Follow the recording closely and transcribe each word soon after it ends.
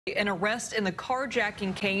An arrest in the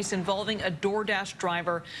carjacking case involving a DoorDash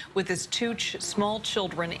driver with his two small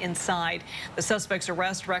children inside. The suspect's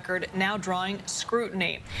arrest record now drawing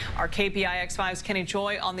scrutiny. Our KPIX 5's Kenny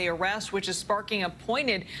Choi on the arrest, which is sparking a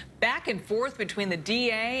pointed back and forth between the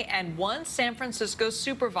DA and one San Francisco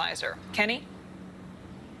supervisor. Kenny?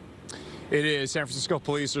 It is. San Francisco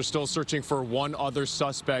police are still searching for one other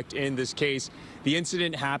suspect in this case. The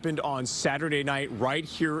incident happened on Saturday night right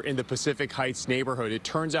here in the Pacific Heights neighborhood. It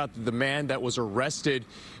turns out that the man that was arrested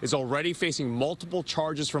is already facing multiple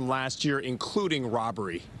charges from last year, including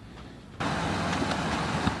robbery.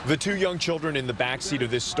 The two young children in the backseat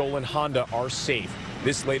of this stolen Honda are safe.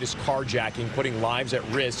 This latest carjacking, putting lives at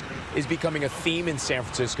risk, is becoming a theme in San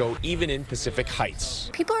Francisco, even in Pacific Heights.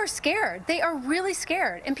 People are scared. They are really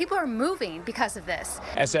scared, and people are moving because of this.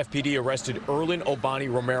 SFPD arrested Erlin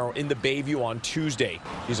Obani Romero in the Bayview on Tuesday.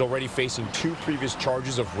 He's already facing two previous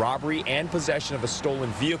charges of robbery and possession of a stolen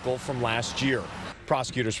vehicle from last year.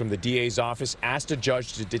 Prosecutors from the DA's office asked a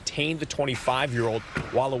judge to detain the 25-year-old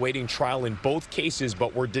while awaiting trial in both cases,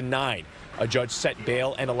 but were denied. A judge set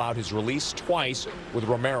bail and allowed his release twice, with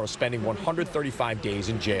Romero spending 135 days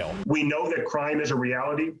in jail. We know that crime is a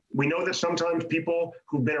reality. We know that sometimes people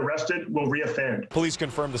who've been arrested will reoffend. Police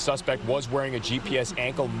confirmed the suspect was wearing a GPS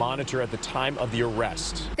ankle monitor at the time of the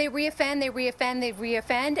arrest. They reoffend, they reoffend, they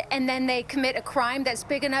reoffend, and then they commit a crime that's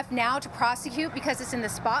big enough now to prosecute because it's in the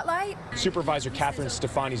spotlight. Supervisor Catherine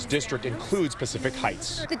Stefani's district includes Pacific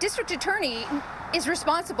Heights. The district attorney is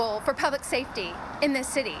responsible for public safety in this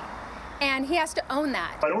city, and he has to own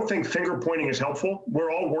that. I don't think finger pointing is helpful.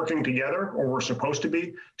 We're all working together, or we're supposed to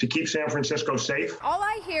be, to keep San Francisco safe. All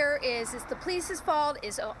I hear is it's the police's fault,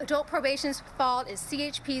 is adult probation's fault, is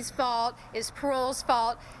CHP's fault, is parole's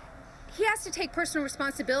fault. He has to take personal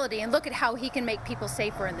responsibility and look at how he can make people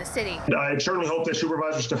safer in the city. I certainly hope that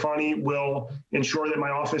Supervisor Stefani will ensure that my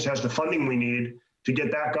office has the funding we need to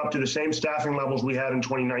get back up to the same staffing levels we had in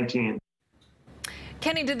 2019.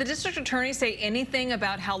 Kenny, did the district attorney say anything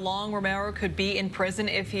about how long Romero could be in prison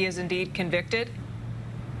if he is indeed convicted?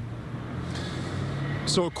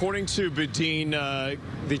 So according to Bedeen,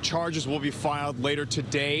 the charges will be filed later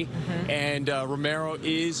today, and Romero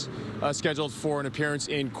is scheduled for an appearance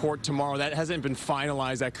in court tomorrow. That hasn't been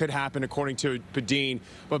finalized. That could happen according to Bedeen.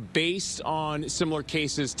 But based on similar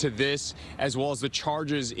cases to this, as well as the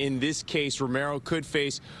charges in this case, Romero could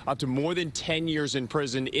face up to more than 10 years in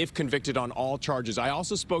prison if convicted on all charges. I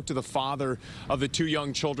also spoke to the father of the two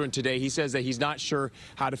young children today. He says that he's not sure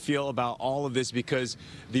how to feel about all of this because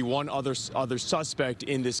the one other suspect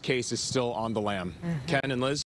in this case is still on the lam. Ken and Liz?